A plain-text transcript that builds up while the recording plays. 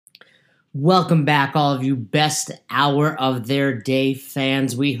Welcome back, all of you best hour of their day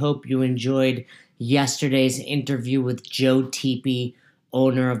fans. We hope you enjoyed yesterday's interview with Joe Tepe,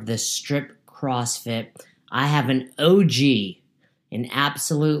 owner of the Strip CrossFit. I have an OG, an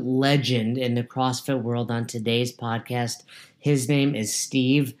absolute legend in the CrossFit world on today's podcast. His name is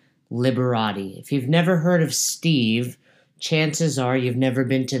Steve Liberati. If you've never heard of Steve, chances are you've never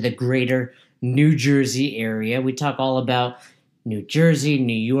been to the greater New Jersey area. We talk all about New Jersey,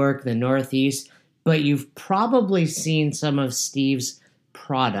 New York, the Northeast, but you've probably seen some of Steve's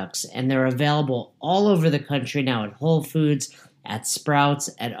products, and they're available all over the country now at Whole Foods, at Sprouts,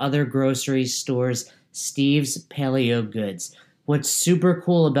 at other grocery stores. Steve's Paleo Goods. What's super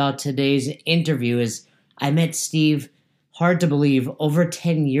cool about today's interview is I met Steve, hard to believe, over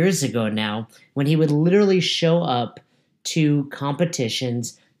 10 years ago now, when he would literally show up to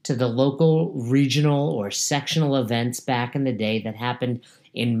competitions, to the local, regional, or sectional events back in the day that happened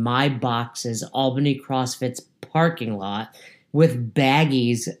in my box's Albany CrossFit's parking lot with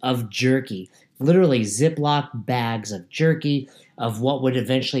baggies of jerky, literally Ziploc bags of jerky of what would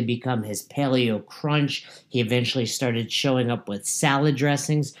eventually become his Paleo Crunch. He eventually started showing up with salad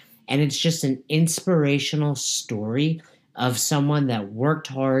dressings, and it's just an inspirational story of someone that worked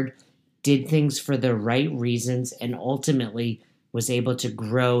hard, did things for the right reasons, and ultimately was able to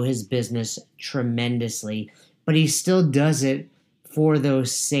grow his business tremendously. But he still does it for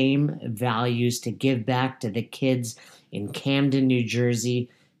those same values, to give back to the kids in Camden, New Jersey.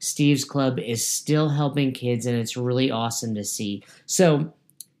 Steve's Club is still helping kids, and it's really awesome to see. So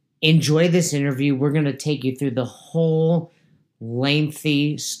enjoy this interview. We're going to take you through the whole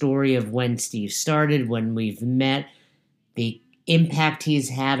lengthy story of when Steve started, when we've met, the impact he's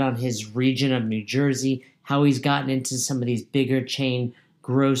had on his region of New Jersey, how he's gotten into some of these bigger chain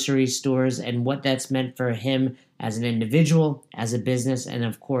grocery stores, and what that's meant for him as an individual, as a business, and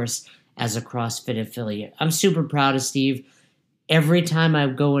of course, as a CrossFit affiliate. I'm super proud of Steve. Every time I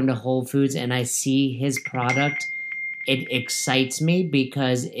go into Whole Foods and I see his product, it excites me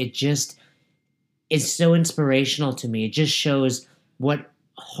because it just is so inspirational to me. It just shows what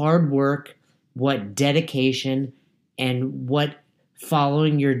hard work, what dedication, and what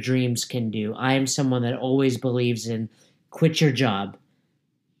following your dreams can do. I am someone that always believes in quit your job.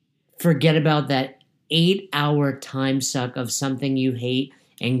 Forget about that 8-hour time suck of something you hate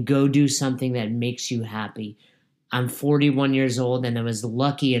and go do something that makes you happy. I'm 41 years old, and I was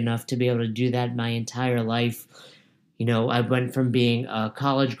lucky enough to be able to do that my entire life. You know, I went from being a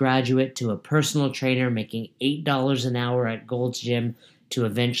college graduate to a personal trainer, making $8 an hour at Gold's Gym, to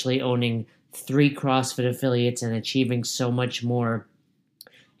eventually owning 3 CrossFit affiliates and achieving so much more.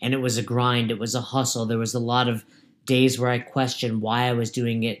 And it was a grind. It was a hustle. There was a lot of days where I questioned why I was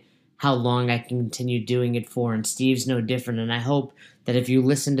doing it, how long I can continue doing it for. And Steve's no different. And I hope that if you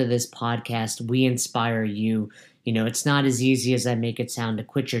listen to this podcast, we inspire you. You know, it's not as easy as I make it sound to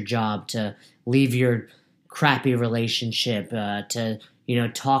quit your job, to leave your crappy relationship, to,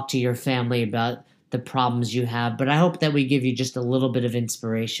 talk to your family about the problems you have. But I hope that we give you just a little bit of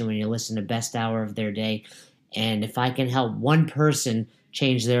inspiration when you listen to Best Hour of Their Day. And if I can help one person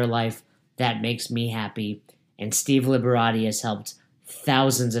change their life, that makes me happy. And Steve Liberati has helped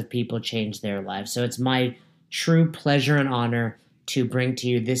thousands of people change their lives. So it's my true pleasure and honor to bring to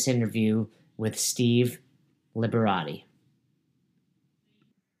you this interview with Steve Liberati.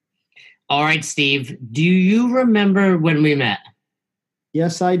 All right, Steve, do you remember when we met?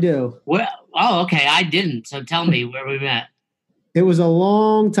 Yes, I do. Well, okay, I didn't. So tell me where we met. It was a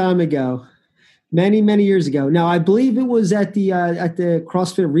long time ago. Many, many years ago. Now, I believe it was at the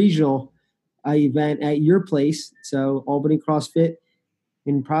CrossFit Regional event at your place, so Albany CrossFit,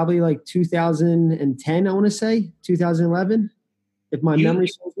 in probably like 2010, I want to say, 2011, if my memory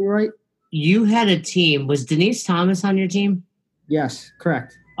serves me right. You had a team. Was Denise Thomas on your team? Yes,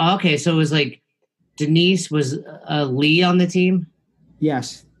 correct. Okay, so it was like Denise, was Lee on the team?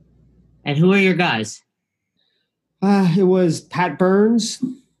 Yes. And who are your guys? It was Pat Burns.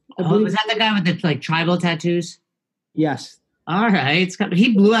 Was that the guy with the tribal tattoos? Yes. All right.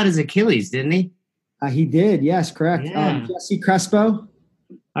 He blew out his Achilles, didn't he? He did. Yes, correct. Yeah. Jesse Crespo.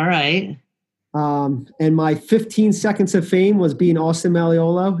 All right. And my 15 seconds of fame was beating Austin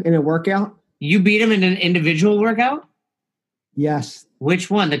Maliolo in a workout. You beat him in an individual workout? Yes.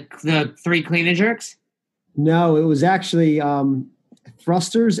 Which one? The 3 clean and jerks? No, it was actually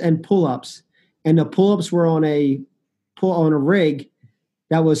thrusters and pull-ups. And the pull-ups were on a rig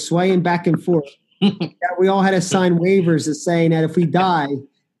that was swaying back and forth. We all had to sign waivers saying that if we die,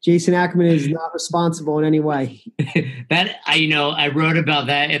 Jason Ackerman is not responsible in any way. I wrote about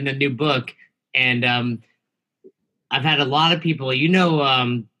that in the new book, and I've had a lot of people.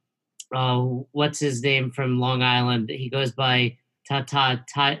 what's his name from Long Island? He goes by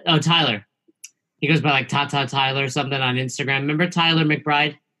Tyler. He goes by like Tata Tyler or something on Instagram. Remember Tyler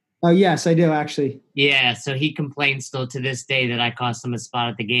McBride? Oh, yes, I do actually. Yeah, so he complains still to this day that I cost him a spot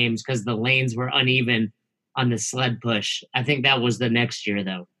at the games because the lanes were uneven on the sled push. I think that was the next year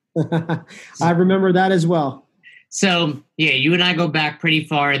though. I remember that as well. So yeah, you and I go back pretty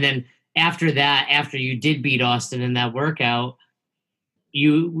far, and then after that, after you did beat Austin in that workout,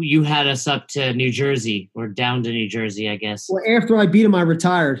 you had us up to New Jersey or down to New Jersey, I guess. Well, after I beat him, I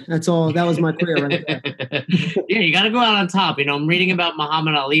retired. That's all. That was my career right there. Yeah, you got to go out on top. You know, I'm reading about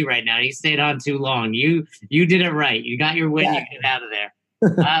Muhammad Ali right now. He stayed on too long. You did it right. You got your win. Yeah. You get out of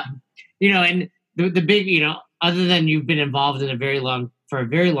there. You know, and the big, you know, other than you've been involved in for a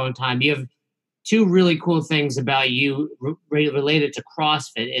very long time, you have two really cool things about you related to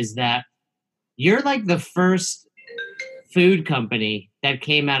CrossFit is that you're like the first food company that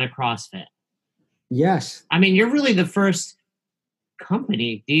came out of CrossFit. Yes. I mean, you're really the first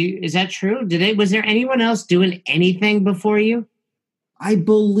company. Is that true? Was there anyone else doing anything before you? I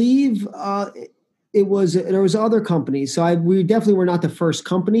believe there was other companies. So we definitely were not the first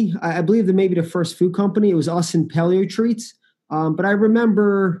company. I believe that maybe the first food company. It was us and Paleo Treats. But I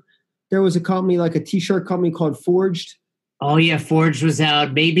remember there was a company, like a t-shirt company called Forged. Oh yeah, Forged was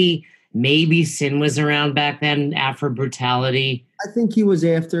out. Maybe Sin was around back then after Brutality. I think he was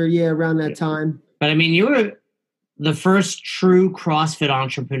after, around that time. But I mean, you were the first true CrossFit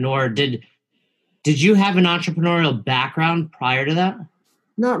entrepreneur. Did you have an entrepreneurial background prior to that?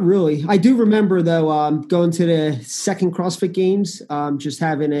 Not really. I do remember though, going to the second CrossFit Games, just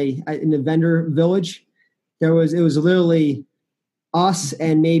having in the vendor village. It was literally us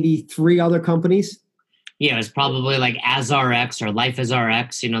and maybe three other companies. Yeah, it was probably like AsRx or Life is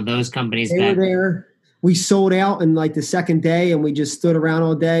RX, you know, those companies. They were there. We sold out in like the second day, and we just stood around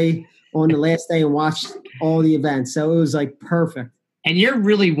all day on the last day and watched all the events. So it was like perfect. And you're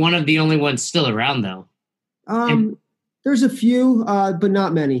really one of the only ones still around though. There's a few, but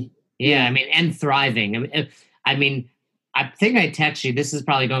not many. Yeah, I mean, and thriving. I mean, I think I texted you. This is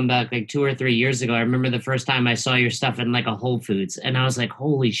probably going back like 2 or 3 years ago. I remember the first time I saw your stuff in like a Whole Foods, and I was like,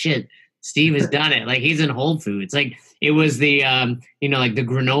 holy shit. Steve has done it. Like he's in Whole Foods. Like it was the, you know, like the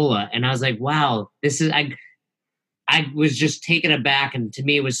granola. And I was like, wow, I was just taken aback. And to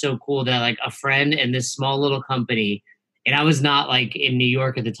me, it was so cool that like a friend and this small little company, and I was not like in New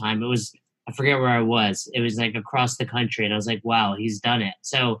York at the time. I forget where I was. It was like across the country. And I was like, wow, he's done it.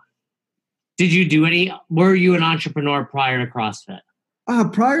 So were you an entrepreneur prior to CrossFit?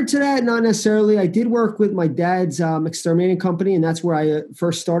 Prior to that, not necessarily. I did work with my dad's exterminating company, and that's where I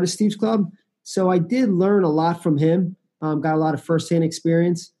first started Steve's Club. So I did learn a lot from him. Got a lot of firsthand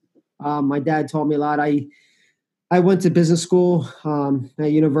experience. My dad taught me a lot. I went to business school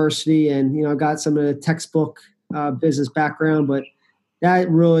at university, and got some of the textbook business background, but that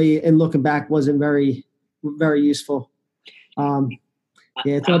really, in looking back, wasn't very, very useful.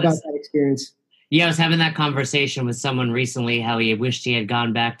 It's all about that experience. Yeah, I was having that conversation with someone recently, how he wished he had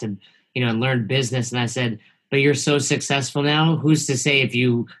gone back to, and learned business. And I said, but you're so successful now. Who's to say if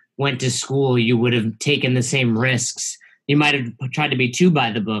you went to school, you would have taken the same risks? You might have tried to be too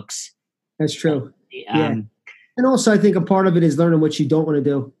by the books. That's true. Yeah. And also I think a part of it is learning what you don't want to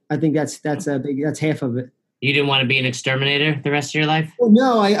do. I think that's half of it. You didn't want to be an exterminator the rest of your life? Well,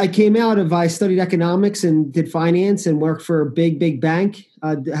 no, I studied economics and did finance and worked for a big bank,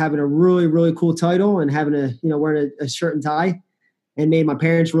 having a really, really cool title and having wearing a shirt and tie, and made my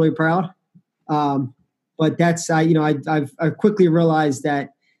parents really proud. But that's, I've quickly realized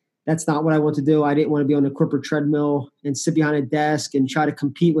that that's not what I want to do. I didn't want to be on a corporate treadmill and sit behind a desk and try to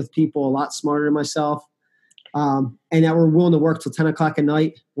compete with people a lot smarter than myself. And that were willing to work till 10 o'clock at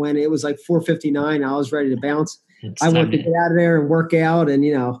night when it was like 4:59. I was ready to bounce. I wanted to get out of there and work out and,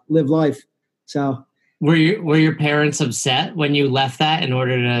 live life. So were your parents upset when you left that in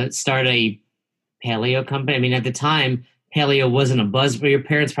order to start a paleo company? I mean, at the time, paleo wasn't a buzz, but your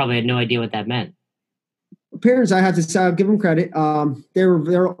parents probably had no idea what that meant. Parents, I have to say, I'll give them credit. They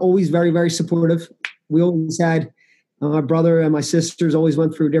were always very, very supportive. We always had my brother and my sisters always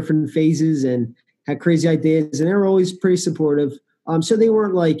went through different phases and had crazy ideas, and they were always pretty supportive. So they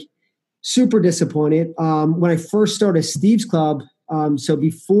weren't like super disappointed. When I first started Steve's Club, so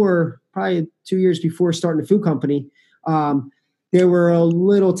probably 2 years before starting the food company, they were a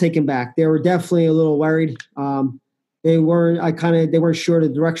little taken back. They were definitely a little worried. They weren't sure the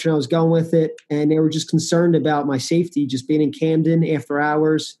direction I was going with it, and they were just concerned about my safety, just being in Camden after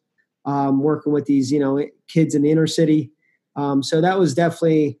hours, working with these kids in the inner city. So that was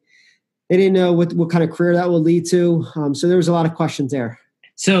definitely. They didn't know what kind of career that would lead to. So there was a lot of questions there.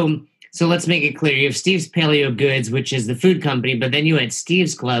 So So let's make it clear. You have Steve's Paleo Goods, which is the food company, but then you had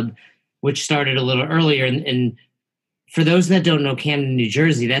Steve's Club, which started a little earlier. And for those that don't know, Camden, New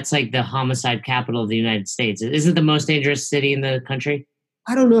Jersey, that's like the homicide capital of the United States. Is it the most dangerous city in the country?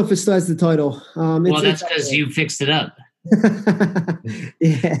 I don't know if it still has the title. Well, that's because you fixed it up.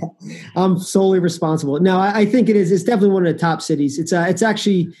 Yeah, I'm solely responsible. No, I think it is. It's definitely one of the top cities. It's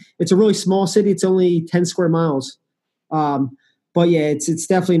a really small city. It's only 10 square miles. But yeah, it's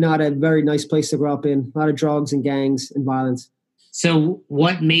definitely not a very nice place to grow up in. A lot of drugs and gangs and violence. So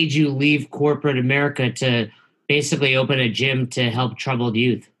what made you leave corporate America to basically open a gym to help troubled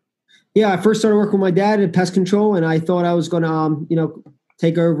youth? Yeah, I first started working with my dad in pest control, and I thought I was going to,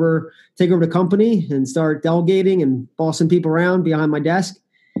 take over the company and start delegating and bossing people around behind my desk.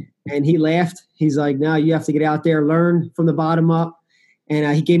 And he laughed. He's like, "No, you have to get out there, learn from the bottom up."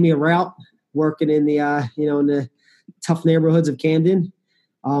 And he gave me a route working in the in the tough neighborhoods of Camden,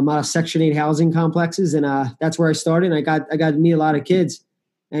 out of Section 8 housing complexes, and that's where I started. And I got to meet a lot of kids,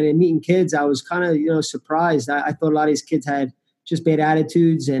 and in meeting kids, I was kind of surprised. I thought a lot of these kids had just bad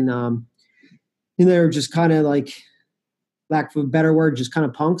attitudes, and they were just kind of like, lack of a better word, just kind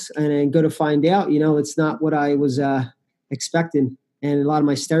of punks. And then go to find out, it's not what I was expecting. And a lot of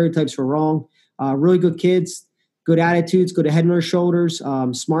my stereotypes were wrong. Really good kids, good attitudes, good head on their shoulders,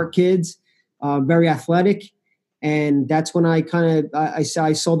 smart kids, very athletic. And that's when I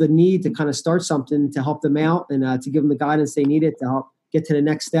saw the need to kind of start something to help them out and to give them the guidance they needed to help get to the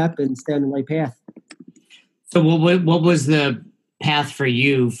next step and stay on the right path. So what was the path for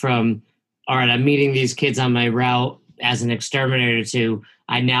you from, all right, I'm meeting these kids on my route as an exterminator, to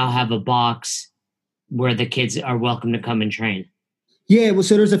I now have a box where the kids are welcome to come and train? Yeah, well,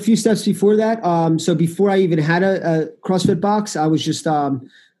 so there's a few steps before that. So before I even had a CrossFit box, I was just I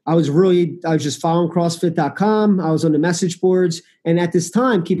was just following CrossFit.com. I was on the message boards, and at the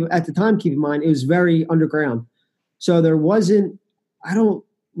time, keep in mind, it was very underground. So there wasn't. I don't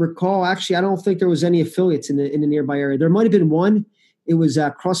recall. Actually, I don't think there was any affiliates in the nearby area. There might have been one. It was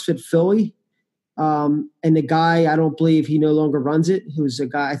CrossFit Philly. And the guy, I don't believe he no longer runs it. It was a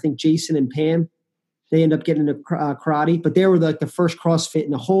guy, I think Jason and Pam. They end up getting into karate, but they were like the first CrossFit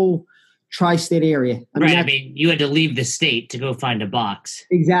in the whole tri-state area. I mean, you had to leave the state to go find a box.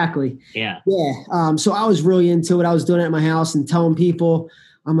 Exactly. Yeah. Yeah. So I was really into it. I was doing it at my house and telling people,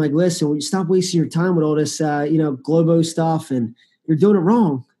 I'm like, listen, will you stop wasting your time with all this, Globo stuff, and you're doing it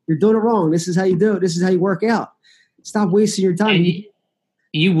wrong. You're doing it wrong. This is how you do it. This is how you work out. Stop wasting your time. And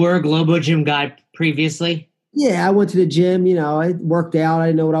you were a Globo Gym guy previously? Yeah, I went to the gym. I worked out. I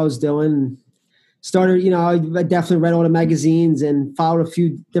didn't know what I was doing. Started, I definitely read all the magazines and followed a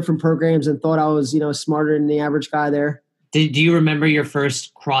few different programs and thought I was, smarter than the average guy there. Do you remember your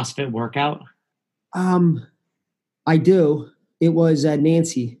first CrossFit workout? I do. It was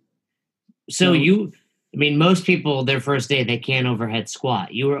Nancy. So most people, their first day, they can't overhead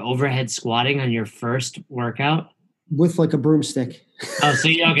squat. You were overhead squatting on your first workout? With like a broomstick. Oh, so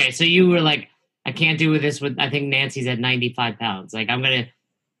you were like, I can't do this with, I think Nancy's at 95 pounds. Like, I'm going to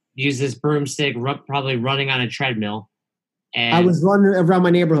use this broomstick, probably running on a treadmill. And I was running around my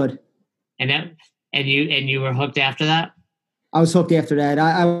neighborhood. And you were hooked after that? I was hooked after that.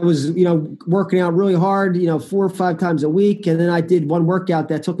 I was, working out really hard, 4 or 5 times a week. And then I did one workout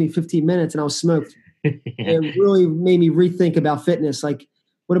that took me 15 minutes and I was smoked. Yeah. It really made me rethink about fitness. Like,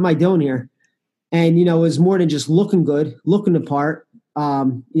 what am I doing here? And, it was more than just looking good, looking the part,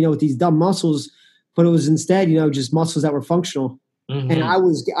 with these dumb muscles, but it was instead, just muscles that were functional. Mm-hmm. And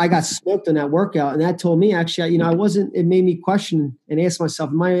I got smoked on that workout. And that told me actually, it made me question and ask myself,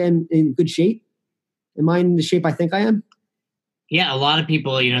 am I in good shape? Am I in the shape I think I am? Yeah. A lot of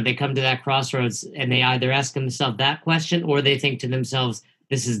people, they come to that crossroads and they either ask themselves that question or they think to themselves,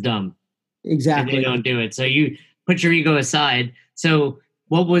 this is dumb. Exactly. And they don't do it. So you put your ego aside. So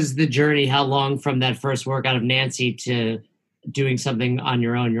what was the journey? How long from that first workout of Nancy to doing something on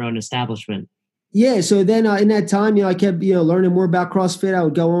your own establishment? Yeah. So then in that time, I kept, learning more about CrossFit. I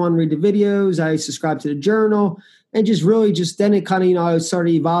would go on, read the videos. I subscribed to the journal and then it kind of, I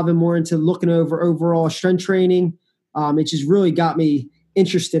started evolving more into looking over overall strength training. It just really got me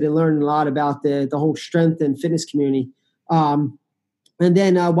interested in learning a lot about the whole strength and fitness community. And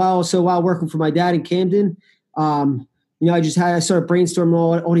then while working for my dad in Camden, I started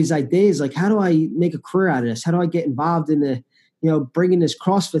brainstorming all these ideas. Like, how do I make a career out of this? How do I get involved in the, bringing this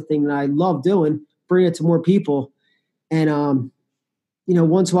CrossFit thing that I love doing, bring it to more people. And,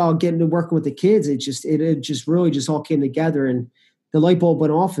 once while getting to working with the kids, it just really just all came together and the light bulb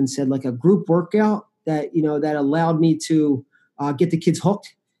went off and said like a group workout that, that allowed me to get the kids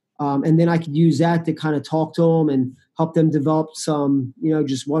hooked. And then I could use that to kind of talk to them and help them develop some,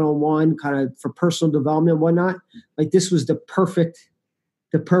 just one-on-one kind of for personal development and whatnot. Like this was the perfect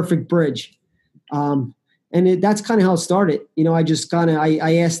bridge. That's kind of how it started. I just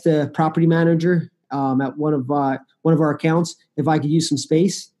I asked the property manager at one of our accounts if I could use some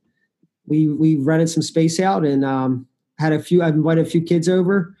space. We rented some space out and I've invited a few kids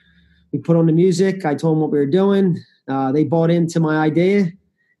over. We put on the music. I told them what we were doing. They bought into my idea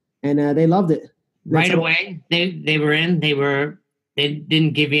and they loved it. Right away, they were in. They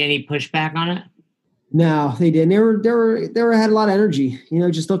didn't give you any pushback on it. No, they didn't. They had a lot of energy.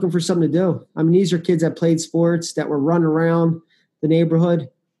 Just looking for something to do. I mean, these are kids that played sports, that were running around the neighborhood.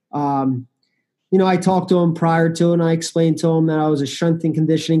 I talked to them prior to, and I explained to them that I was a strength and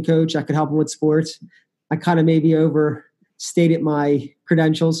conditioning coach. I could help them with sports. I kind of maybe overstated my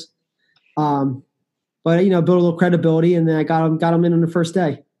credentials, but built a little credibility, and then I got them in on the first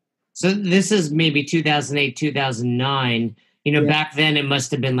day. So this is maybe 2008, 2009. Back then it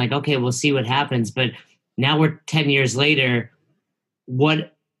must have been like, okay, we'll see what happens. But now we're 10 years later.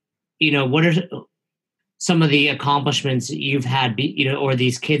 What are some of the accomplishments you've had, or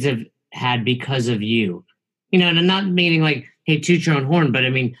these kids have had because of you? And I'm not meaning like, hey, toot your own horn, but I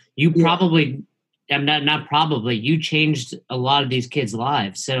mean, you probably, not probably, you changed a lot of these kids'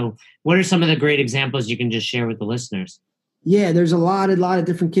 lives. So what are some of the great examples you can just share with the listeners? Yeah, there's a lot of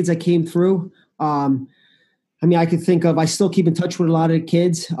different kids that came through. I could think of, I still keep in touch with a lot of the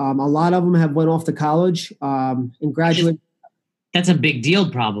kids. A lot of them have went off to college and graduate. That's a big deal,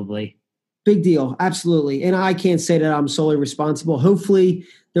 probably. Big deal. Absolutely. And I can't say that I'm solely responsible. Hopefully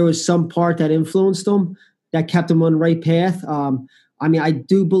there was some part that influenced them, that kept them on the right path. I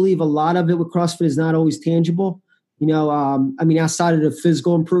do believe a lot of it with CrossFit is not always tangible. Outside of the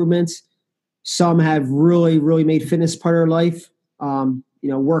physical improvements, some have really, really made fitness part of their life.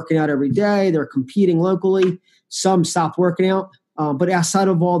 Working out every day, they're competing locally. Some stopped working out. But outside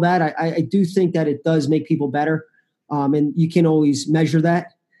of all that, I do think that it does make people better. And you can always measure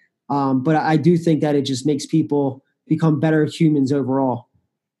that. But I do think that it just makes people become better humans overall.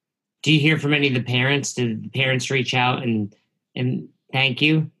 Do you hear from any of the parents? Did the parents reach out and thank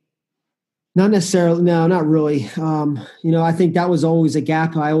you? Not necessarily. No, not really. I think that was always a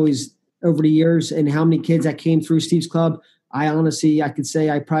gap. Over the years and how many kids that came through Steve's Club, I could say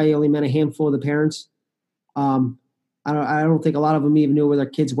I probably only met a handful of the parents. I don't think a lot of them even knew where their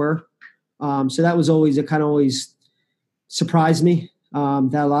kids were. So that was always always surprised me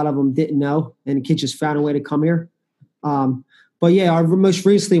that a lot of them didn't know, and the kids just found a way to come here. But yeah, most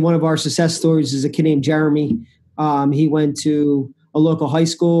recently, one of our success stories is a kid named Jeremy. He went to a local high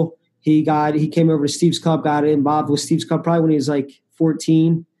school. He came over to Steve's Club, got involved with Steve's Club probably when he was like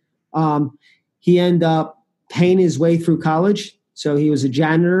 14. He ended up paying his way through college. So he was a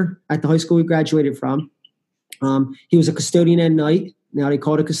janitor at the high school he graduated from. He was a custodian at night. Now they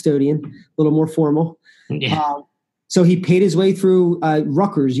call it a custodian, a little more formal. Yeah. So he paid his way through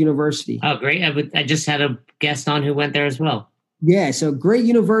Rutgers University. Oh, great. I just had a guest on who went there as well. Yeah, so great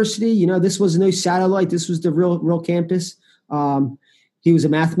university. This was no satellite. This was the real campus. He was a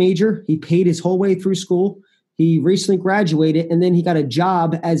math major. He paid his whole way through school. He recently graduated, and then he got a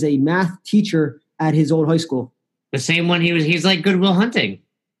job as a math teacher at his old high school. The same one he's like Good Will Hunting.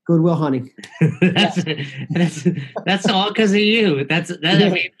 Good Will Hunting. That's all because of you.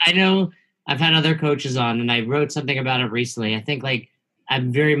 I know I've had other coaches on, and I wrote something about it recently. I think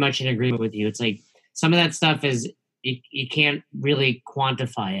I'm very much in agreement with you. It's like some of that stuff is you can't really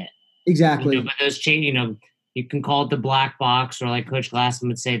quantify it. Exactly. But those change. You can call it the black box, or like Coach Glassman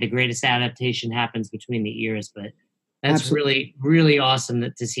would say, the greatest adaptation happens between the ears. But that's Absolutely. Really, really awesome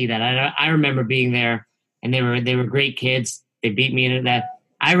to see that. I remember being there, and they were great kids. They beat me into that.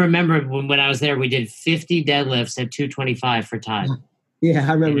 I remember when I was there, we did 50 deadlifts at 225 for time. Yeah,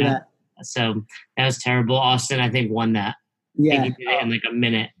 I remember that. So that was terrible. Austin, I think, won that. Yeah. He did it in like a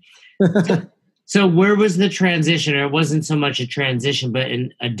minute. So where was the transition? Or it wasn't so much a transition, but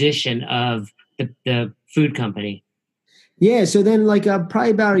an addition of the food company? Yeah, so then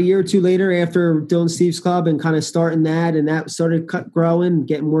probably about a year or two later after doing Steve's Club and kind of starting that, and that started growing,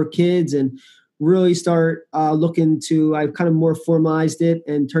 getting more kids, and really start looking to, I kind of more formalized it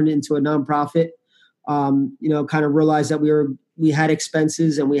and turned it into a nonprofit. Kind of realized that we had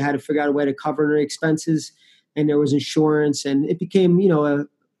expenses and we had to figure out a way to cover our expenses, and there was insurance, and it became, a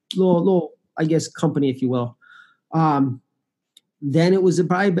little, I guess, company, if you will. Then it was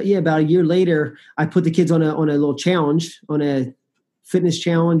about a year later, I put the kids on a little challenge, on a fitness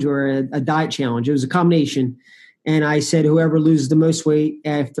challenge or a diet challenge. It was a combination. And I said, whoever loses the most weight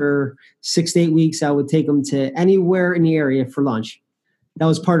after 6 to 8 weeks, I would take them to anywhere in the area for lunch. That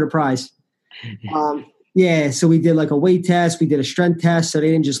was part of the prize. Yeah, so we did like a weight test, we did a strength test, so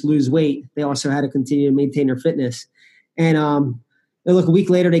they didn't just lose weight. They also had to continue to maintain their fitness. And look, a week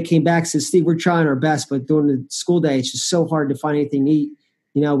later they came back and said, Steve, we're trying our best, but during the school day, it's just so hard to find anything to eat.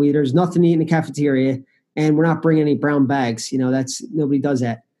 There's nothing to eat in the cafeteria, and we're not bringing any brown bags. That's nobody does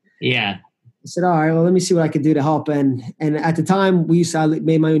that. Yeah. I said, all right, well, let me see what I could do to help. And at the time, I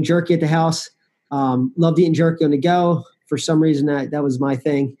made my own jerky at the house. Loved eating jerky on the go. For some reason, that was my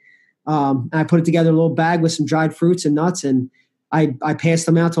thing. I put it together in a little bag with some dried fruits and nuts, and I passed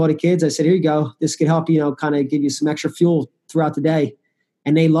them out to all the kids. I said, here you go. This could help, kind of give you some extra fuel throughout the day.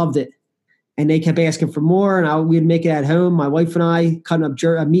 And they loved it. And they kept asking for more, and we'd make it at home. My wife and I cutting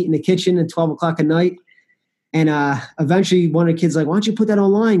up meat in the kitchen at 12 o'clock at night. And eventually one of the kids like, why don't you put that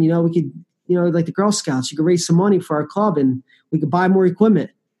online? We could, like the Girl Scouts, you could raise some money for our club and we could buy more equipment.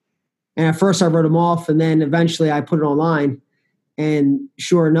 And at first I wrote them off, and then eventually I put it online. And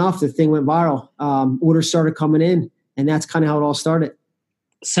sure enough, the thing went viral. Orders started coming in, and that's kind of how it all started.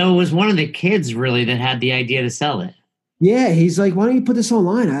 So it was one of the kids really that had the idea to sell it. Yeah, he's like, why don't you put this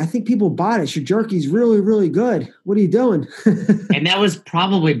online? I think people bought it. Your jerky's really, really good. What are you doing? And that was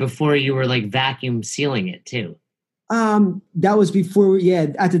probably before you were like vacuum sealing it too. That was before,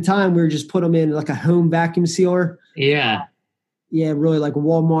 at the time we were just put them in like a home vacuum sealer. Yeah. Yeah, really like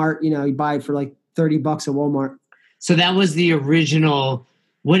Walmart, you buy it for like $30 at Walmart. So that was the original,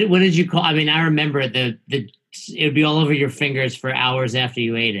 what did you call, I mean, I remember it would be all over your fingers for hours after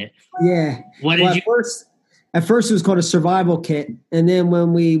you ate it. Yeah. At first it was called a survival kit. And then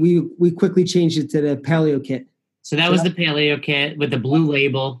when we quickly changed it to the paleo kit. So that was the paleo kit with the blue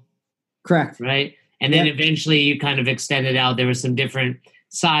label. Correct. Right. And then eventually you kind of extended out. There were some different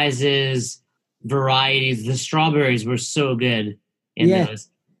sizes, varieties. The strawberries were so good in those.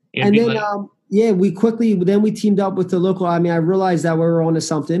 And then, we teamed up with the local. I mean, I realized that we were onto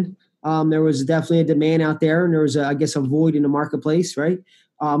something. There was definitely a demand out there, and there was, I guess, a void in the marketplace, right?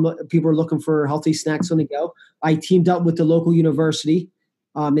 People were looking for healthy snacks on the go. I teamed up with the local university,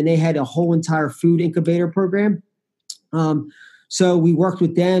 and they had a whole entire food incubator program. So we worked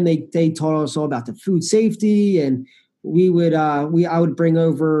with them. They taught us all about the food safety, and I would bring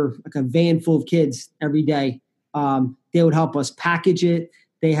over like a van full of kids every day. They would help us package it.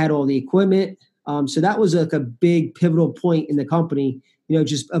 They had all the equipment. So that was like a big pivotal point in the company,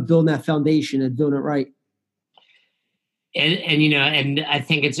 just building that foundation and doing it right. And I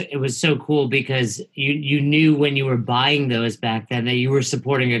think it was so cool because you knew when you were buying those back then that you were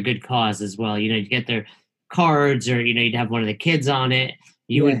supporting a good cause as well. You get their cards, or you'd have one of the kids on it.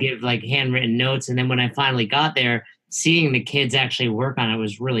 You would give like handwritten notes, and then when I finally got there, seeing the kids actually work on it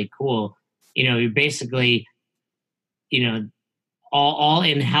was really cool. You basically, all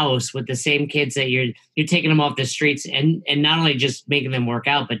in house with the same kids that you're taking them off the streets, and not only just making them work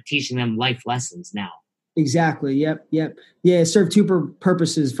out, but teaching them life lessons now. Exactly. Yep. Yeah. It served two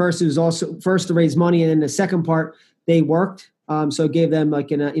purposes. First, it was to raise money, and then the second part, they worked. So it gave them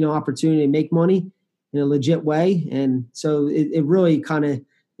like an opportunity to make money in a legit way, and so it really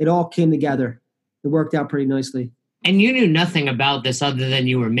it all came together. It worked out pretty nicely. And you knew nothing about this other than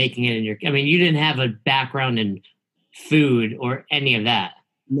you were making it you didn't have a background in food or any of that.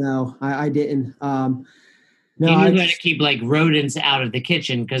 No, I didn't. No, you knew how to keep like rodents out of the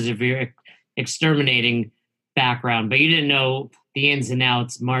kitchen because of your exterminating background, but you didn't know the ins and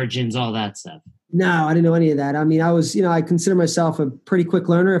outs, margins, all that stuff. No, I didn't know any of that. I mean, I was, I consider myself a pretty quick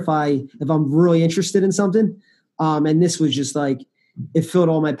learner if I'm really interested in something. And this was just like, it filled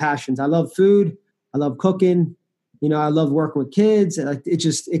all my passions. I love food. I love cooking. I love working with kids. I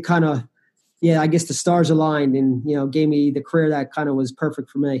guess the stars aligned and, gave me the career that kind of was perfect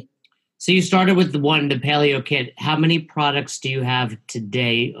for me. So you started with the paleo kit. How many products do you have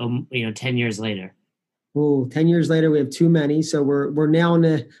today, 10 years later? Oh, 10 years later, we have too many. So we're now in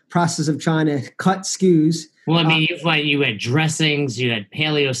the process of trying to cut SKUs. Well, you had dressings, you had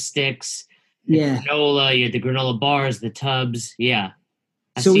paleo sticks, granola, you had the granola bars, the tubs. Yeah.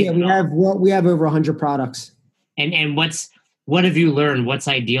 We have over 100 products. And what have you learned? What's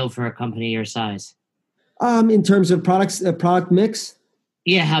ideal for a company your size? In terms of products, product mix?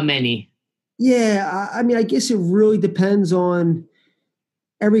 Yeah, how many? Yeah, I guess it really depends on,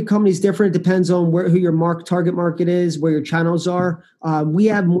 every company's different. It depends on who your target market is, where your channels are. We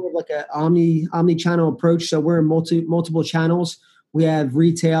have more of like an omni-channel approach. So we're in multiple channels. We have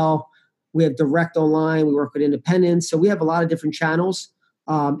retail, we have direct online, we work with independents. So we have a lot of different channels,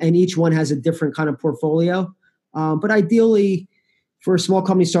 and each one has a different kind of portfolio. But ideally, for a small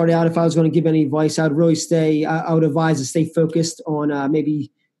company starting out, if I was going to give any advice, I would advise to stay focused on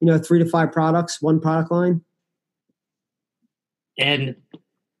maybe 3 to 5 products, one product line. And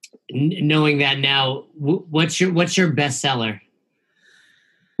knowing that now, what's your bestseller?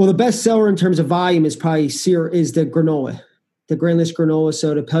 Well, the best seller in terms of volume is probably is the granola, the grainless granola.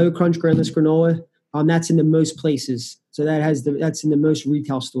 So the Paleo Crunch grainless granola, that's in the most places. So that's in the most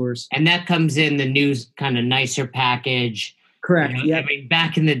retail stores. And that comes in the new kind of nicer package. Correct. Yeah. I mean,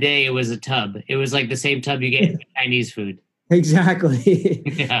 back in the day, it was a tub. It was like the same tub you get in Chinese food. Exactly.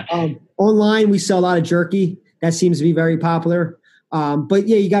 Yeah. Online, we sell a lot of jerky. That seems to be very popular. But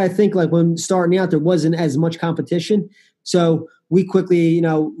yeah, you got to think like when starting out, there wasn't as much competition. So we quickly,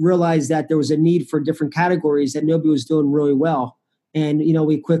 realized that there was a need for different categories that nobody was doing really well. And,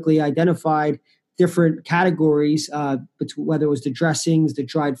 we quickly identified different categories, whether it was the dressings, the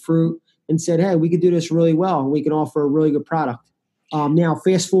dried fruit, and said, hey, we could do this really well and we can offer a really good product. Now,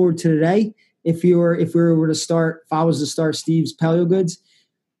 fast forward to today, if I was to start Steve's Paleo Goods,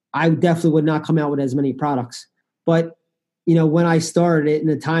 I definitely would not come out with as many products. But, when I started it and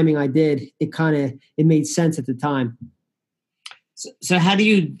the timing I did, it made sense at the time. So how do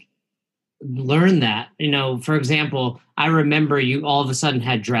you learn that? For example, I remember you all of a sudden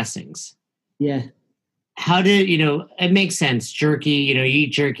had dressings. Yeah. How did, it makes sense. Jerky, you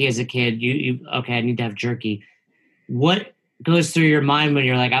eat jerky as a kid. Okay, I need to have jerky. What goes through your mind when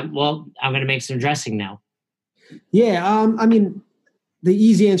you're like, I'm going to make some dressing now? Yeah. I mean, the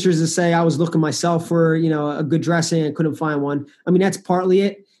easy answer is to say I was looking myself for, a good dressing and couldn't find one. I mean, that's partly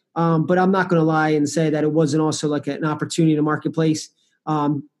it. But I'm not going to lie and say that it wasn't also like an opportunity in the marketplace.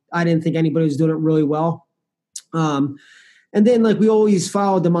 I didn't think anybody was doing it really well. And then like we always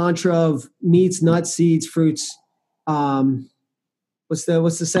followed the mantra of meats, nuts, seeds, fruits. What's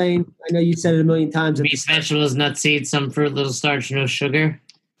the saying? I know you said it a million times. Meats, vegetables, nuts, seeds, some fruit, little starch, no sugar.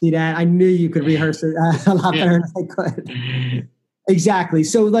 See that? I knew you could rehearse it a lot better than I could. Exactly.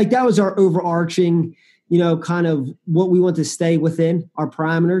 So like that was our overarching, kind of what we want to stay within our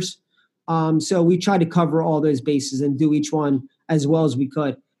parameters. So we tried to cover all those bases and do each one as well as we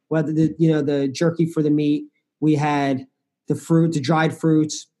could. Whether the jerky for the meat, we had the dried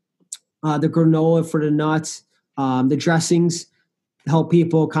fruits, the granola for the nuts, the dressings help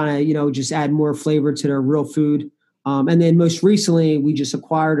people kind of, just add more flavor to their real food. And then most recently, we just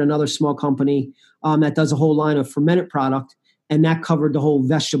acquired another small company that does a whole line of fermented product, and that covered the whole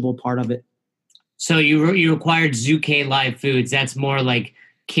vegetable part of it. So you acquired ZUK Live Foods. That's more like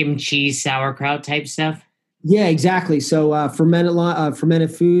kimchi, sauerkraut type stuff? Yeah, exactly. So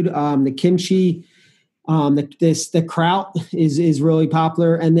fermented food, the kimchi, the kraut is really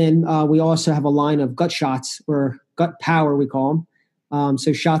popular. And then we also have a line of gut shots, or gut power, we call them.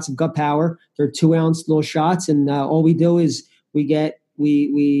 So shots of gut power. They're 2-ounce little shots. And all we do is we get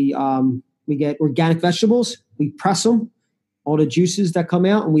organic vegetables. We press them, all the juices that come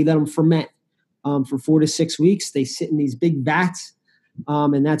out, and we let them ferment for 4 to 6 weeks. They sit in these big vats,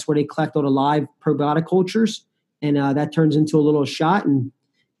 and that's where they collect all the live probiotic cultures, and that turns into a little shot. And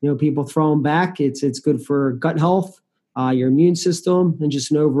people throw them back. It's good for gut health, your immune system, and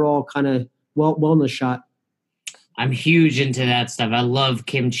just an overall kind of wellness shot. I'm huge into that stuff. I love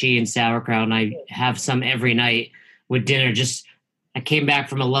kimchi and sauerkraut, and I have some every night with dinner. I came back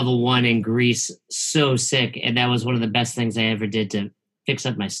from a level 1 in Greece so sick, and that was one of the best things I ever did to fix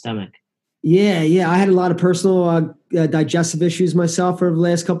up my stomach. Yeah. I had a lot of personal digestive issues myself over the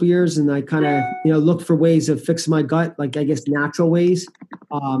last couple of years, and I kind of looked for ways of fixing my gut, like I guess natural ways.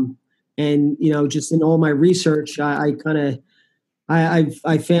 And just in all my research, I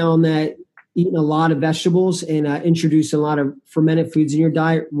found that eating a lot of vegetables and introducing a lot of fermented foods in your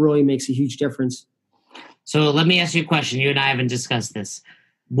diet really makes a huge difference. So let me ask you a question. You and I haven't discussed this.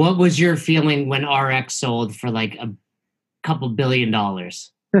 What was your feeling when RX sold for like a couple $1 billion?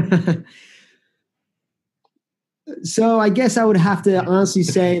 So I guess I would have to honestly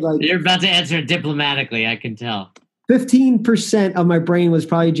say, like, you're about to answer it diplomatically, I can tell. 15% of my brain was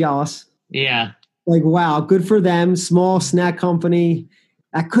probably jealous. Yeah. Like, wow, good for them. Small snack company.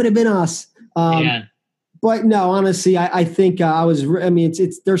 That could have been us. Yeah. But no, honestly, I think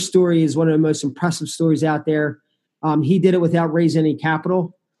it's their story is one of the most impressive stories out there. He did it without raising any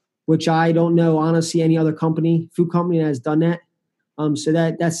capital, which I don't know, honestly, any other food company that has done that. So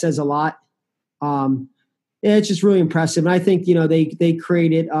that says a lot. Yeah, it's just really impressive. And I think, they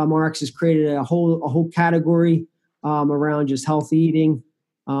created, RX has created a whole category around just healthy eating,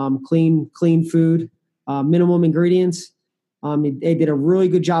 clean food, minimum ingredients. They did a really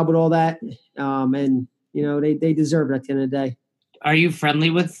good job with all that. And they deserve it at the end of the day. Are you friendly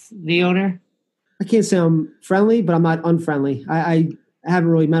with the owner? I can't say I'm friendly, but I'm not unfriendly. I haven't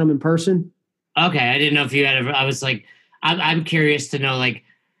really met him in person. Okay. I didn't know if you had ever, I was like, I'm curious to know like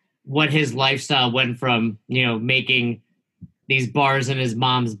what his lifestyle went from, making, these bars in his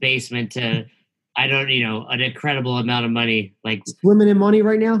mom's basement to, I don't, an incredible amount of money. Like Swimming in money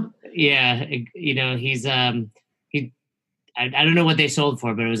right now. yeah, he's he. I don't know what they sold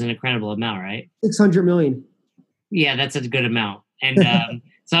for, but it was an incredible amount, right? 600 million. Yeah, that's a good amount. And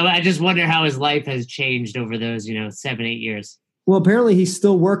so I just wonder how his life has changed over those, 7-8 years. Well, apparently he's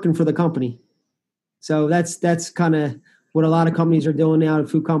still working for the company. So that's kind of what a lot of companies are doing now.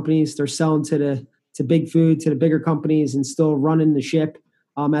 Food companies, they're selling to big food, to the bigger companies, and still running the ship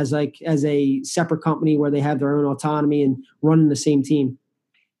as a separate company where they have their own autonomy and running the same team.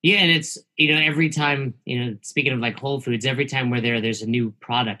 Yeah, and it's every time speaking of like Whole Foods, every time we're there's a new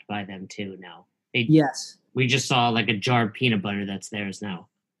product by them too now. Yes, we just saw like a jar of peanut butter that's theirs now.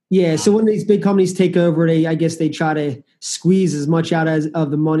 Yeah, so when these big companies take over, I guess they try to squeeze as much out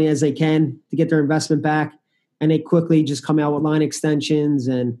of the money as they can to get their investment back, and they quickly just come out with line extensions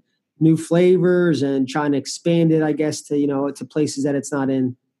and new flavors and trying to expand it, I guess, to places that it's not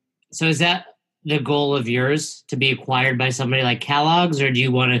in. So is that the goal of yours, to be acquired by somebody like Kellogg's, or do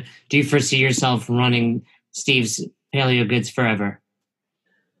you foresee yourself running Steve's Paleo Goods forever?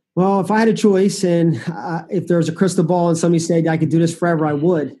 Well, if I had a choice, and if there was a crystal ball and somebody said I could do this forever, I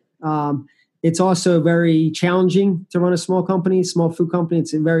would. It's also very challenging to run a small food company.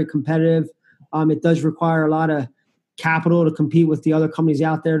 It's very competitive. It does require a lot of capital to compete with the other companies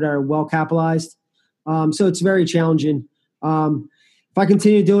out there that are well capitalized. So it's very challenging. If I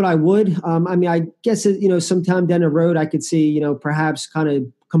continue to do it, I would. I guess sometime down the road, I could see perhaps kind of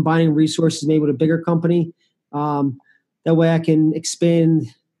combining resources maybe with a bigger company. That way, I can expand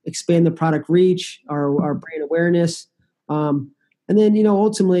the product reach, our brand awareness. And then,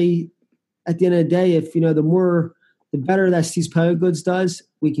 ultimately, at the end of the day, if, the better that Steve's Paleo Goods does,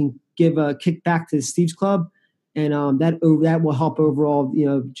 we can give a kickback to the Steve's Club. And that will help overall,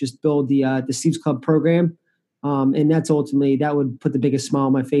 just build the Steve's Club program. And that's ultimately, that would put the biggest smile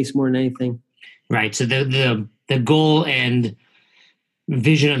on my face more than anything. Right. So the goal and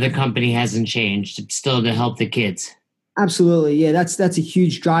vision of the company hasn't changed. It's still to help the kids. Absolutely. Yeah, that's a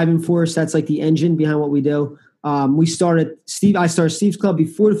huge driving force. That's like the engine behind what we do. I started Steve's Club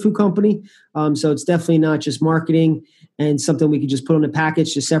before the food company. So it's definitely not just marketing and something we could just put on a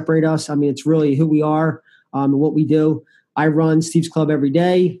package to separate us. I mean, it's really who we are and what we do. I run Steve's Club every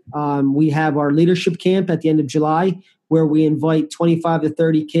day. We have our leadership camp at the end of July where we invite 25 to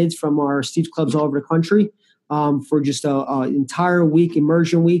 30 kids from our Steve's Clubs all over the country for just an entire week,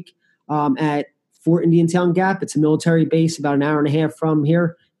 immersion week at Fort Indiantown Gap. It's a military base about an hour and a half from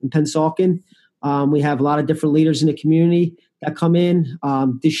here in Pennsauken. We have a lot of different leaders in the community that come in.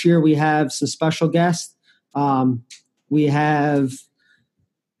 This year we have some special guests. We have,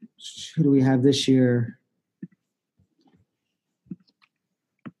 who do we have this year?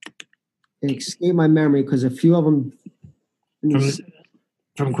 It escaped my memory because a few of them.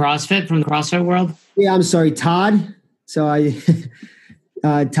 From CrossFit, from the CrossFit world? Yeah, I'm sorry, Todd. So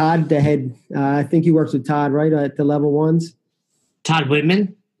Todd, the head, I think you worked with Todd, right, at the level ones? Todd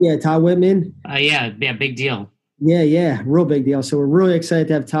Whitman? Yeah, Todd Whitman. Yeah, big deal. Yeah, real big deal. So we're really excited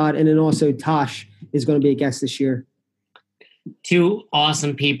to have Todd. And then also Tosh is going to be a guest this year. Two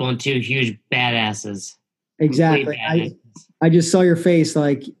awesome people and two huge badasses. Exactly. I just saw your face.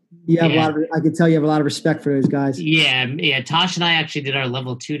 Like you have I could tell you have a lot of respect for those guys. Yeah. Tosh and I actually did our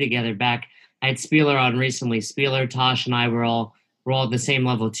level 2 together back. I had Spieler on recently. Spieler, Tosh, and I were all at the same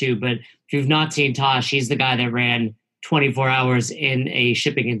level 2. But if you've not seen Tosh, he's the guy that ran 24 hours in a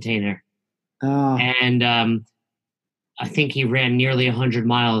shipping container. And I think he ran nearly 100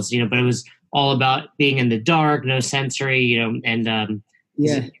 miles, but it was all about being in the dark, no sensory, and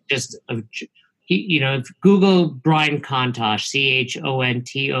just Google Brian Contosh,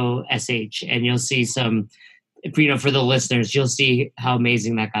 Chontosh, and you'll see some, for the listeners, you'll see how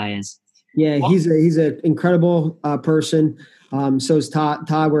amazing that guy is. Yeah, he's an incredible person. So is Todd.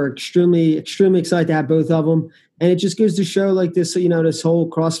 We're extremely, extremely excited to have both of them. And it just goes to show like this, this whole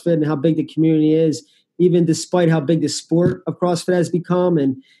CrossFit and how big the community is, even despite how big the sport of CrossFit has become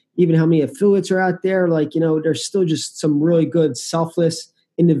and even how many affiliates are out there. Like, there's still just some really good, selfless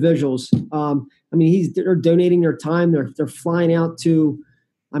individuals. They're donating their time. They're flying out to,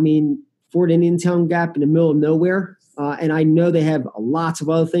 Fort Indiantown Gap in the middle of nowhere. And I know they have lots of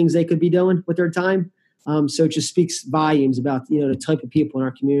other things they could be doing with their time. So it just speaks volumes about, the type of people in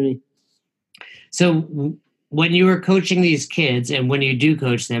our community. So when you were coaching these kids and when you do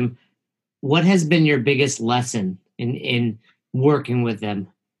coach them, what has been your biggest lesson in working with them?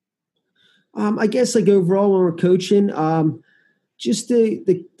 I guess like overall when we're coaching, just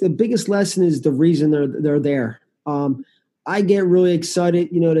the biggest lesson is the reason they're there. I get really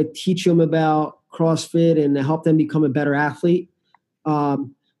excited, to teach them about CrossFit and to help them become a better athlete.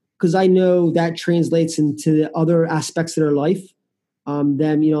 because I know that translates into the other aspects of their life. Them,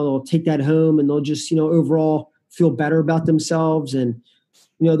 they'll take that home and they'll just, overall feel better about themselves, and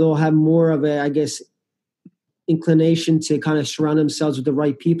they'll have more of a, I guess, inclination to kind of surround themselves with the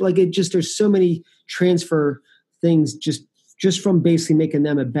right people. Like, there's so many transfer things just from basically making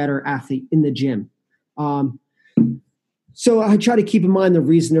them a better athlete in the gym. So I try to keep in mind the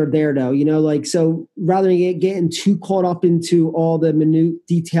reason they're there, though, so rather than getting too caught up into all the minute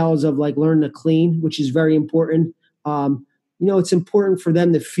details of like learning to clean, which is very important. It's important for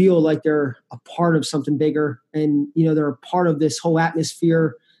them to feel like they're a part of something bigger, and, they're a part of this whole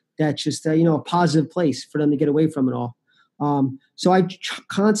atmosphere that's just, a positive place for them to get away from it all. So I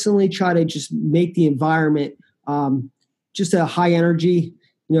constantly try to just make the environment just a high energy,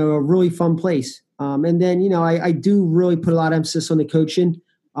 a really fun place. And then, I do really put a lot of emphasis on the coaching.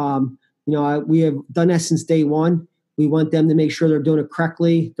 We have done that since day one. We want them to make sure they're doing it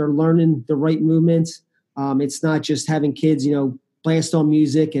correctly. They're learning the right movements. It's not just having kids, blast on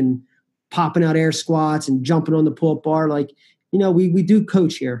music and popping out air squats and jumping on the pull-up bar. Like, we do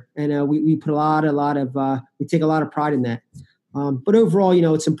coach here, and we put we take a lot of pride in that. But overall,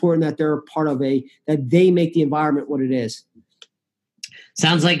 it's important that they're a part of that they make the environment what it is.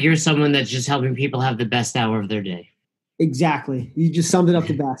 Sounds like you're someone that's just helping people have the best hour of their day. Exactly. You just summed it up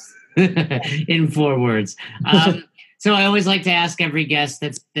the best. In 4 words. So I always like to ask every guest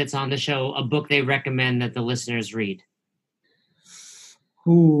that's on the show a book they recommend that the listeners read.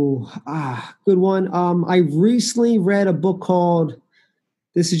 Ooh, good one. I recently read a book called,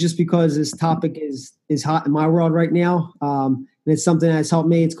 this is just because this topic is hot in my world right now. And it's something that's helped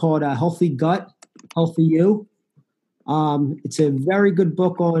me. It's called Healthy Gut, Healthy You. It's a very good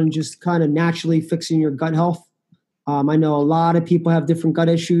book on just kind of naturally fixing your gut health. I know a lot of people have different gut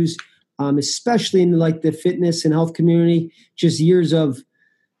issues, especially in like the fitness and health community. Just years of,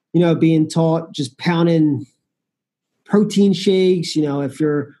 being taught just pounding protein shakes. If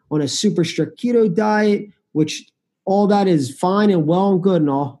you're on a super strict keto diet, which all that is fine and well and good and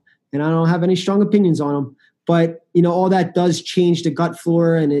all, and I don't have any strong opinions on them, but all that does change the gut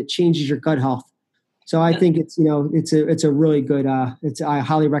flora and it changes your gut health. So I think it's a really good. I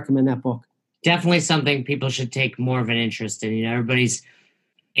highly recommend that book. Definitely something people should take more of an interest in. Everybody's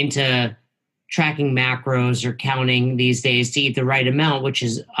into tracking macros or counting these days to eat the right amount, which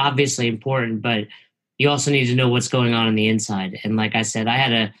is obviously important, but you also need to know what's going on the inside. And like I said,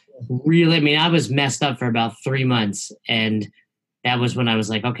 I was messed up for about 3 months, and that was when I was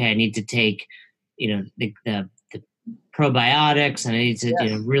like, okay, I need to take, the probiotics, and I need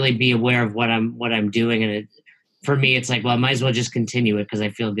to really be aware of what I'm doing. And for me, it's like, well, I might as well just continue it because I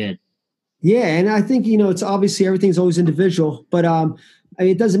feel good. Yeah, and I think it's obviously everything's always individual, but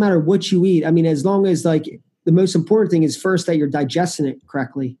it doesn't matter what you eat. I mean, as long as like the most important thing is first that you're digesting it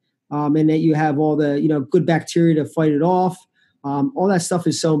correctly, and that you have all the good bacteria to fight it off. All that stuff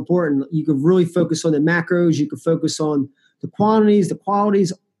is so important. You could really focus on the macros. You could focus on the quantities, the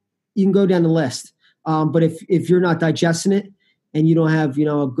qualities. You can go down the list. But if you're not digesting it and you don't have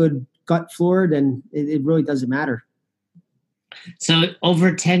a good gut flora, then it really doesn't matter. So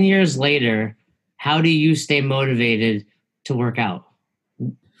over 10 years later, how do you stay motivated to work out?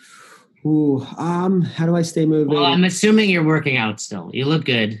 Ooh, how do I stay motivated? Well, I'm assuming you're working out still. You look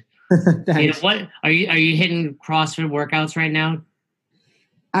good. What are you hitting CrossFit workouts right now?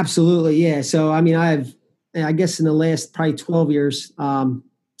 Absolutely, yeah. So I mean, I guess in the last probably 12 years,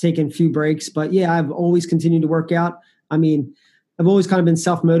 taken a few breaks, but yeah, I've always continued to work out. I mean, I've always kind of been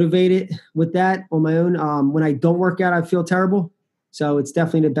self-motivated with that on my own. When I don't work out, I feel terrible. So it's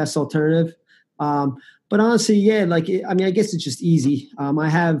definitely the best alternative. But honestly, yeah, I guess it's just easy. I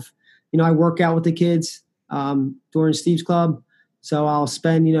have, I work out with the kids during Steve's Club. So I'll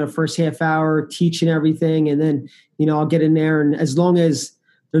spend, the first half hour teaching everything. And then, I'll get in there. And as long as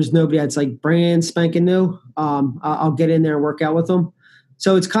there's nobody that's like brand spanking new, I'll get in there and work out with them.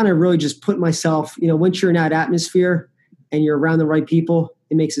 So it's kind of really just put myself, once you're in that atmosphere and you're around the right people,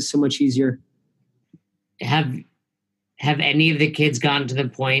 it makes it so much easier. Have any of the kids gotten to the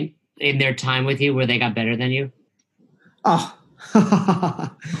point in their time with you where they got better than you? Oh,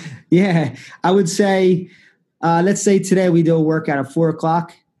 yeah. I would say, let's say today we do a workout at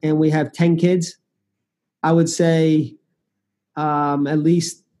 4:00 and we have 10 kids. I would say at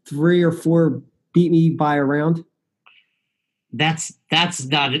least 3 or 4 beat me by a round. That's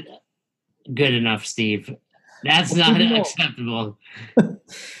not good enough, Steve. That's not acceptable.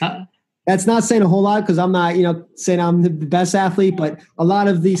 That's not saying a whole lot because I'm not, saying I'm the best athlete, but a lot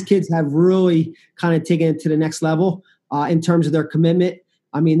of these kids have really kind of taken it to the next level in terms of their commitment.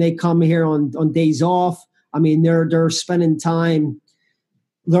 I mean, they come here on days off. I mean, they're spending time,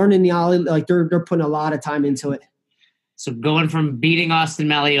 learning the ollie, like they're putting a lot of time into it. So going from beating Austin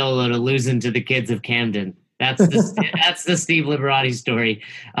Malleolo to losing to the kids of Camden. That's the Steve Liberati story.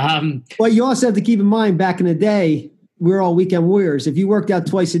 But you also have to keep in mind, back in the day, we were all weekend warriors. If you worked out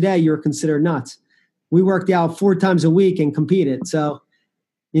twice a day, you were considered nuts. We worked out 4 times a week and competed. So,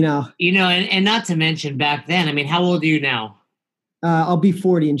 and not to mention back then. I mean, how old are you now? I'll be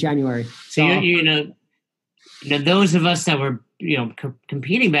 40 in January. So those of us that were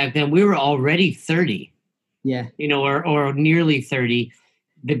competing back then, we were already 30. Yeah. Or nearly 30.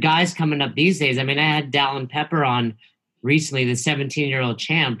 The guys coming up these days, I mean, I had Dallin Pepper on recently, the 17-year-old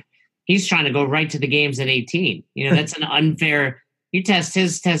champ. He's trying to go right to the games at 18. That's an unfair. You test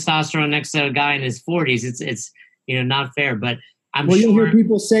his testosterone next to a guy in his 40s. It's not fair. But you'll hear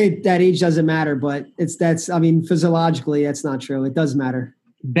people say that age doesn't matter, but physiologically, that's not true. It does matter.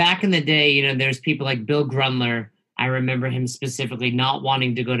 Back in the day, there's people like Bill Grundler. I remember him specifically not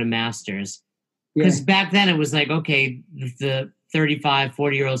wanting to go to Masters. Because back then it was like, okay, the 35,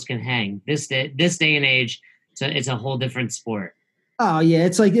 40-year-olds can hang. This day and age, it's a whole different sport. Oh, yeah.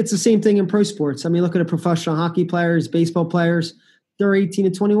 It's the same thing in pro sports. I mean, look at the professional hockey players, baseball players. They're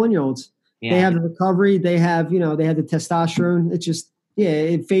 18 to 21-year-olds. Yeah. They have the recovery. They have the testosterone. It's just,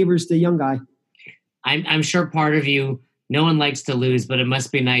 it favors the young guy. I'm sure part of you, no one likes to lose, but it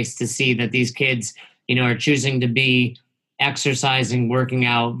must be nice to see that these kids, are choosing to be exercising, working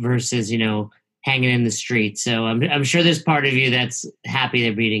out versus, hanging in the street. So I'm sure there's part of you that's happy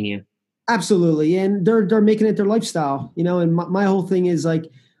they're beating you. Absolutely. And they're making it their lifestyle, and my whole thing is like,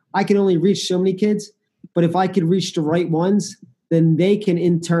 I can only reach so many kids, but if I could reach the right ones, then they can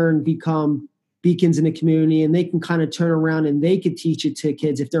in turn become beacons in the community, and they can kind of turn around and they could teach it to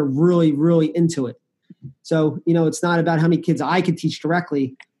kids if they're really, really into it. So, it's not about how many kids I could teach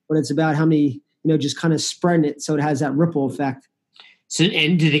directly, but it's about how many, just kind of spreading it so it has that ripple effect. So,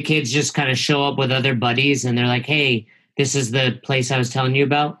 and do the kids just kind of show up with other buddies and they're like, hey, this is the place I was telling you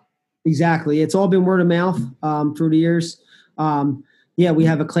about? Exactly. It's all been word of mouth through the years. We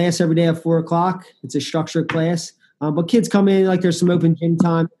have a class every day at 4:00. It's a structured class. But kids come in, like there's some open gym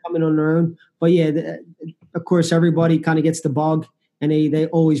time, come in on their own. But of course, everybody kind of gets the bug, and they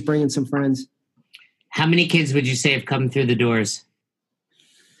always bring in some friends. How many kids would you say have come through the doors?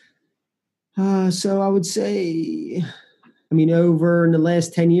 So I would say, over in the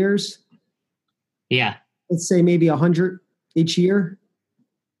last 10 years. Yeah. Let's say maybe 100 each year.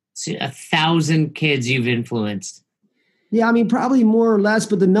 So 1,000 kids you've influenced. Yeah, probably more or less,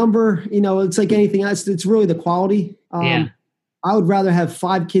 but the number, it's like anything else. It's really the quality. I would rather have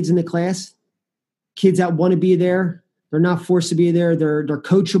 5 kids in the class, kids that want to be there. They're not forced to be there. They're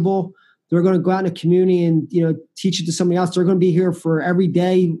coachable. They're going to go out in the community and, teach it to somebody else. They're going to be here for every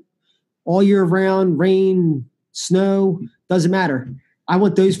day, all year round, rain, snow, doesn't matter. I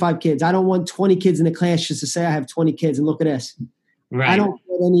want those 5 kids. I don't want 20 kids in the class just to say I have 20 kids and look at this. Right. I don't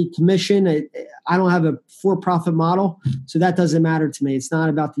get any commission. I don't have a for-profit model, so that doesn't matter to me. It's not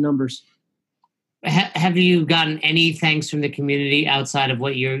about the numbers. Have you gotten any thanks from the community outside of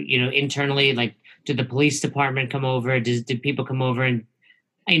what you're, internally? Like, did the police department come over? Did people come over? And,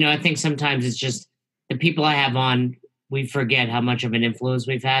 I think sometimes it's just the people I have on, we forget how much of an influence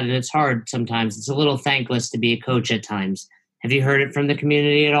we've had, and it's hard sometimes. It's a little thankless to be a coach at times. Have you heard it from the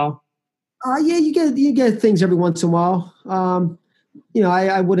community at all? Yeah, you get things every once in a while.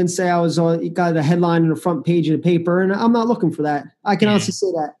 I wouldn't say I was got the headline on the front page of the paper, and I'm not looking for that. I can honestly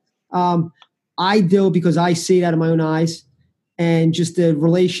say that. I do because I see that in my own eyes, and just the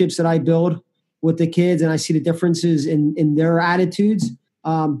relationships that I build with the kids, and I see the differences in their attitudes.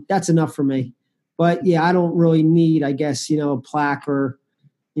 That's enough for me. But yeah, I don't really need, I guess, a plaque or,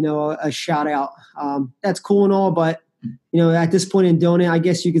 a shout out. That's cool and all, but at this point in doing it, I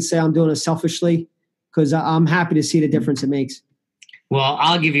guess you could say I'm doing it selfishly because I'm happy to see the difference it makes. Well,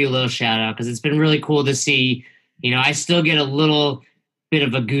 I'll give you a little shout out because it's been really cool to see. I still get a little bit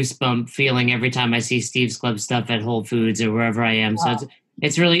of a goosebump feeling every time I see Steve's Club stuff at Whole Foods or wherever I am. So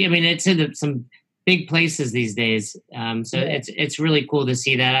it's really, it's in some big places these days. It's really cool to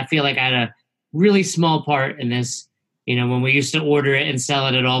see that. I feel like I had a really small part in this, when we used to order it and sell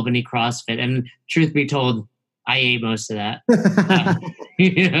it at Albany CrossFit. And truth be told, I ate most of that.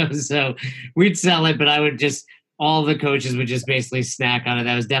 So we'd sell it, but all the coaches would just basically snack on it.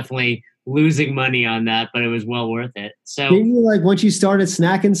 That was definitely losing money on that, but it was well worth it. So didn't you, once you started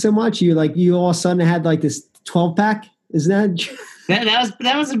snacking so much, you all of a sudden had this 12-pack? Isn't that?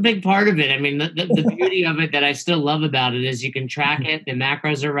 That was a big part of it. The beauty of it that I still love about it is you can track it. The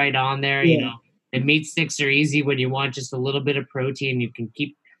macros are right on there. Yeah. The meat sticks are easy when you want just a little bit of protein. You can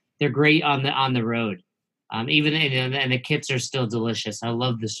they're great on the road. Even and the kits are still delicious. I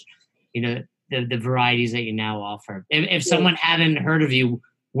love this, the varieties that you now offer. If someone hadn't heard of you,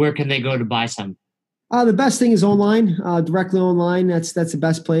 where can they go to buy some? The best thing is online, directly online. That's the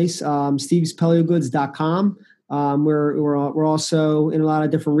best place. StevesPaleoGoods.com. We're also in a lot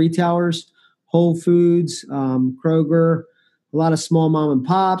of different retailers, Whole Foods, Kroger, a lot of small mom and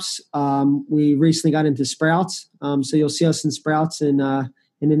pops. We recently got into Sprouts, so you'll see us in Sprouts in the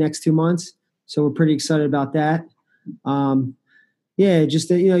next 2 months. So we're pretty excited about that. You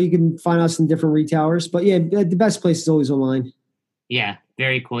can find us in different retailers, but the best place is always online. Yeah,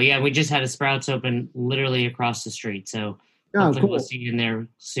 very cool. Yeah, we just had a Sprouts open literally across the street, so hopefully we'll see you in there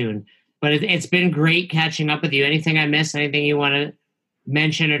soon. But it's been great catching up with you. Anything I missed? Anything you want to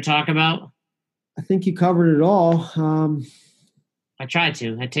mention or talk about? I think you covered it all. I tried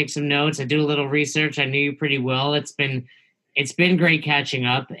to. I take some notes. I do a little research. I knew you pretty well. It's been great catching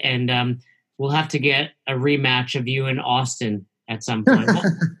up, and we'll have to get a rematch of you and Austin at some point.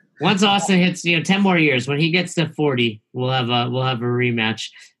 Once Austin hits 10 more years, when he gets to 40, we'll have a rematch.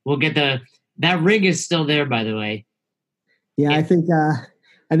 We'll get that rig is still there, by the way. Yeah, I think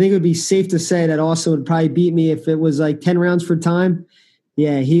it would be safe to say that Austin would probably beat me if it was like 10 rounds for time.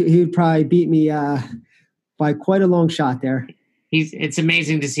 Yeah, he would probably beat me by quite a long shot there. It's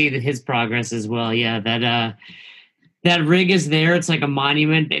amazing to see his progress as well. Yeah, that rig is there. It's like a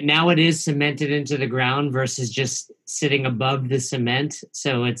monument. Now it is cemented into the ground versus just sitting above the cement.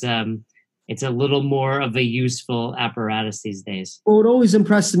 So it's a little more of a useful apparatus these days. Well, it always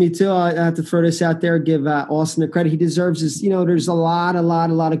impresses me too. I have to throw this out there, give Austin the credit he deserves. Is there's a lot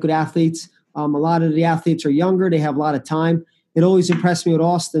of good athletes. A lot of the athletes are younger. They have a lot of time. It always impressed me with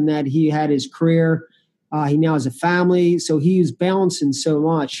Austin that he had his career. He now has a family, so he's balancing so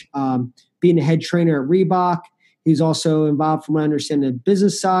much. Being a head trainer at Reebok. He's also involved, from what I understand, the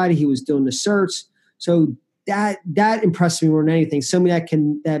business side. He was doing the certs. So that impressed me more than anything. Somebody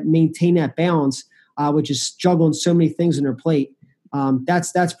that maintain that balance, which is juggling so many things on their plate.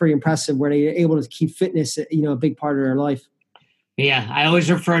 That's pretty impressive, where they're able to keep fitness, a big part of their life. Yeah, I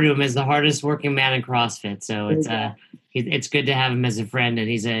always refer to him as the hardest working man in CrossFit. So it's good to have him as a friend, and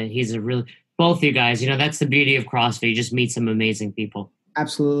he's a really, both you guys. That's the beauty of CrossFit. You just meet some amazing people.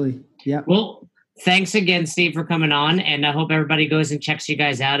 Absolutely. Yeah. Well, thanks again, Steve, for coming on, and I hope everybody goes and checks you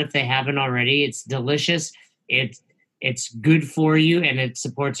guys out if they haven't already. It's delicious. It's good for you, and it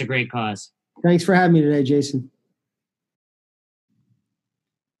supports a great cause. Thanks for having me today, Jason.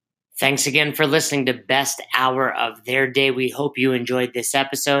 Thanks again for listening to Best Hour of Their Day. We hope you enjoyed this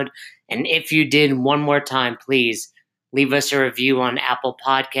episode, and if you did, one more time, please leave us a review on Apple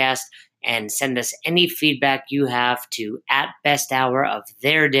Podcast and send us any feedback you have to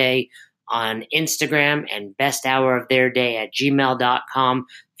 @besthouroftheirday on Instagram and besthouroftheirday@gmail.com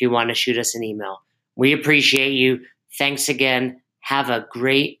if you want to shoot us an email. We appreciate you. Thanks again. Have a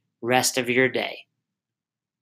great rest of your day.